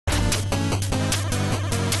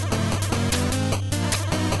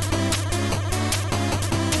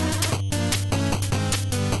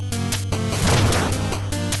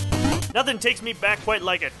Nothing takes me back quite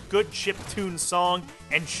like a good chiptune song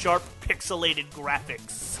and sharp pixelated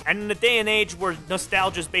graphics. And in a day and age where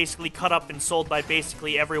nostalgia's basically cut up and sold by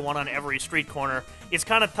basically everyone on every street corner, it's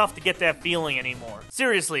kind of tough to get that feeling anymore.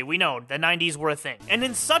 Seriously, we know, the 90s were a thing. And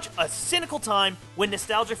in such a cynical time, when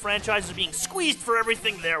nostalgia franchises are being squeezed for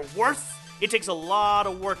everything they're worth, it takes a lot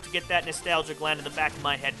of work to get that nostalgia gland in the back of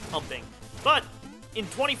my head pumping. But in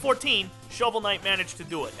 2014, Shovel Knight managed to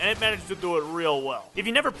do it, and it managed to do it real well. If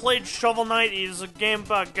you never played Shovel Knight, it's a game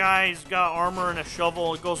about a guy, he's got armor and a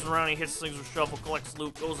shovel, he goes around, he hits things with a shovel, collects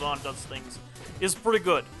loot, goes on, does things. It's pretty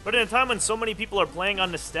good. But in a time when so many people are playing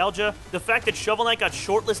on nostalgia, the fact that Shovel Knight got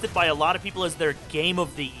shortlisted by a lot of people as their game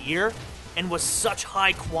of the year, and was such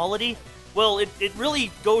high quality, well, it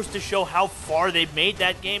really goes to show how far they've made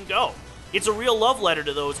that game go. It's a real love letter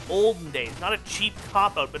to those olden days, not a cheap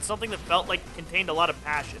cop-out, but something that felt like it contained a lot of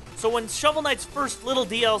passion. So when Shovel Knight's first little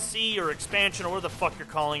DLC or expansion, or whatever the fuck you're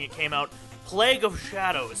calling it, came out, Plague of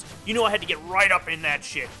Shadows, you knew I had to get right up in that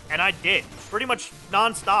shit. And I did. Pretty much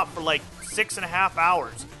non-stop for like 6.5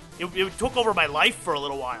 hours. It took over my life for a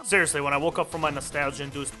little while. Seriously, when I woke up from my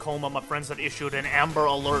nostalgia-induced coma, my friends had issued an Amber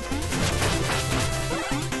Alert.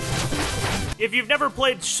 If you've never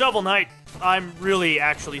played Shovel Knight, I'm really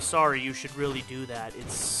actually sorry, you should really do that.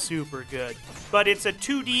 It's super good. But it's a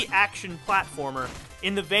 2D action platformer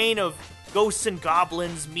in the vein of Ghosts and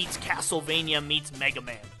Goblins meets Castlevania meets Mega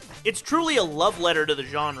Man. It's truly a love letter to the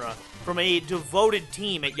genre from a devoted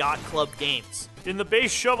team at Yacht Club Games. In the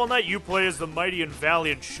base Shovel Knight, you play as the mighty and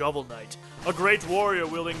valiant Shovel Knight, a great warrior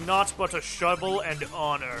wielding naught but a shovel and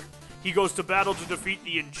honor. He goes to battle to defeat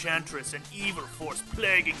the Enchantress, an evil force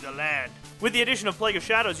plaguing the land. With the addition of Plague of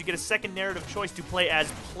Shadows, you get a second narrative choice to play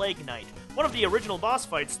as Plague Knight, one of the original boss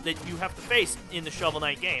fights that you have to face in the Shovel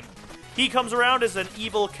Knight game. He comes around as an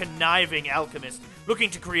evil, conniving alchemist, looking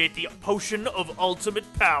to create the potion of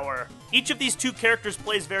ultimate power. Each of these two characters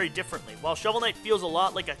plays very differently. While Shovel Knight feels a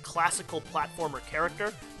lot like a classical platformer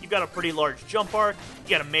character, you've got a pretty large jump arc, you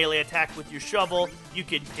got a melee attack with your shovel, you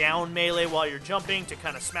can down melee while you're jumping to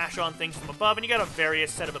kind of smash on things from above, and you got a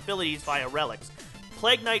various set of abilities via relics.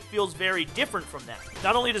 Plague Knight feels very different from that.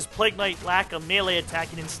 Not only does Plague Knight lack a melee attack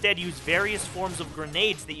and instead use various forms of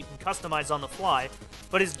grenades that you can customize on the fly,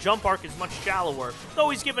 but his jump arc is much shallower, though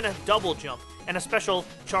he's given a double jump and a special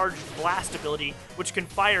charged blast ability which can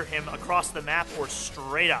fire him across the map or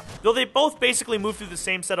straight up. Though they both basically move through the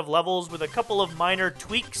same set of levels with a couple of minor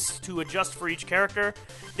tweaks to adjust for each character,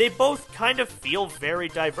 they both kind of feel very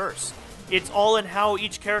diverse. It's all in how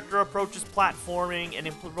each character approaches platforming and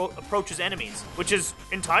approaches enemies, which is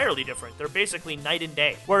entirely different. They're basically night and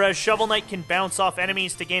day. Whereas Shovel Knight can bounce off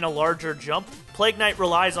enemies to gain a larger jump, Plague Knight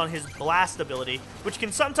relies on his blast ability, which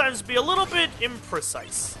can sometimes be a little bit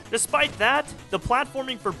imprecise. Despite that, the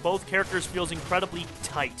platforming for both characters feels incredibly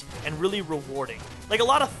tight and really rewarding. Like a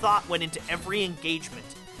lot of thought went into every engagement.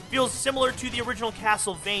 Feels similar to the original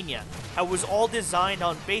Castlevania, how it was all designed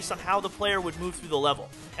based on how the player would move through the level.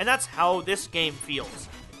 And that's how this game feels.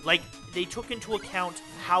 Like, they took into account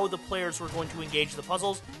how the players were going to engage the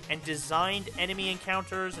puzzles and designed enemy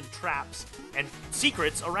encounters and traps and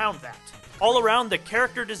secrets around that. All around, the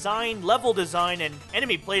character design, level design, and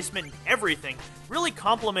enemy placement and everything really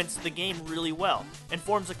complements the game really well and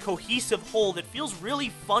forms a cohesive whole that feels really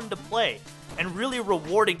fun to play and really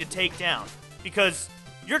rewarding to take down. Because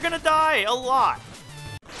you're gonna die a lot.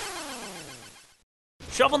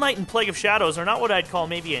 Shovel Knight and Plague of Shadows are not what I'd call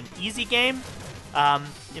maybe an easy game.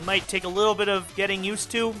 It might take a little bit of getting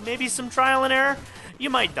used to, maybe some trial and error. You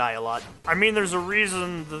might die a lot. I mean, there's a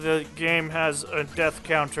reason the game has a death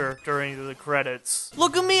counter during the credits.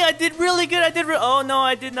 Look at me, I did really good, oh no,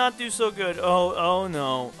 I did not do so good. Oh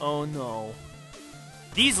no.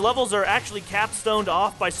 These levels are actually capstoned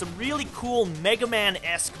off by some really cool Mega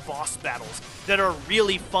Man-esque boss battles that are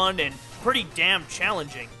really fun and pretty damn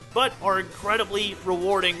challenging, but are incredibly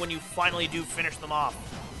rewarding when you finally do finish them off.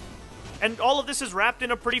 And all of this is wrapped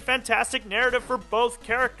in a pretty fantastic narrative for both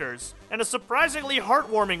characters, and a surprisingly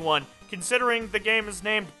heartwarming one, considering the game is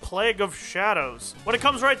named Plague of Shadows. When it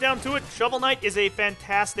comes right down to it, Shovel Knight is a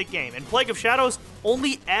fantastic game, and Plague of Shadows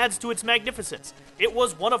only adds to its magnificence. It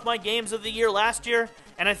was one of my games of the year last year,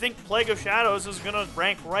 and I think Plague of Shadows is gonna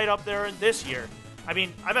rank right up there this year. I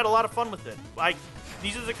mean, I've had a lot of fun with it.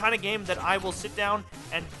 These are the kind of game that I will sit down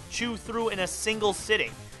and chew through in a single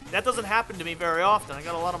sitting. That doesn't happen to me very often. I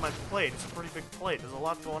got a lot on my plate. It's a pretty big plate. There's a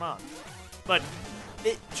lot going on. But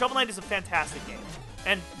Shovel Knight is a fantastic game.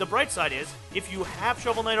 And the bright side is, if you have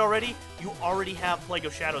Shovel Knight already, you already have Plague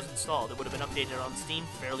of Shadows installed. It would have been updated on Steam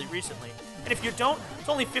fairly recently. And if you don't, it's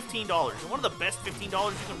only $15, and one of the best $15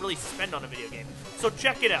 you can really spend on a video game. So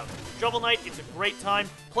check it out. Shovel Knight, it's a great time.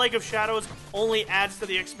 Plague of Shadows only adds to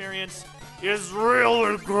the experience. It's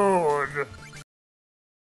really good.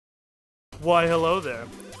 Why, hello there.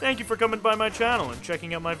 Thank you for coming by my channel and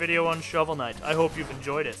checking out my video on Shovel Knight. I hope you've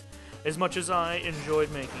enjoyed it, as much as I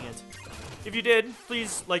enjoyed making it. If you did,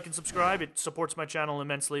 please like and subscribe. It supports my channel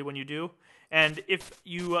immensely when you do. And if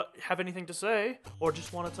you have anything to say, or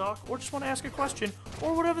just want to talk, or just want to ask a question,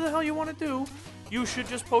 or whatever the hell you want to do, you should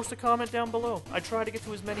just post a comment down below. I try to get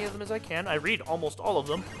to as many of them as I can. I read almost all of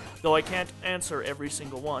them, though I can't answer every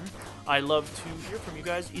single one. I love to hear from you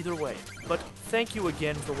guys either way. But thank you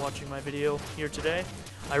again for watching my video here today.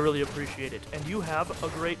 I really appreciate it, and you have a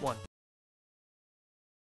great one.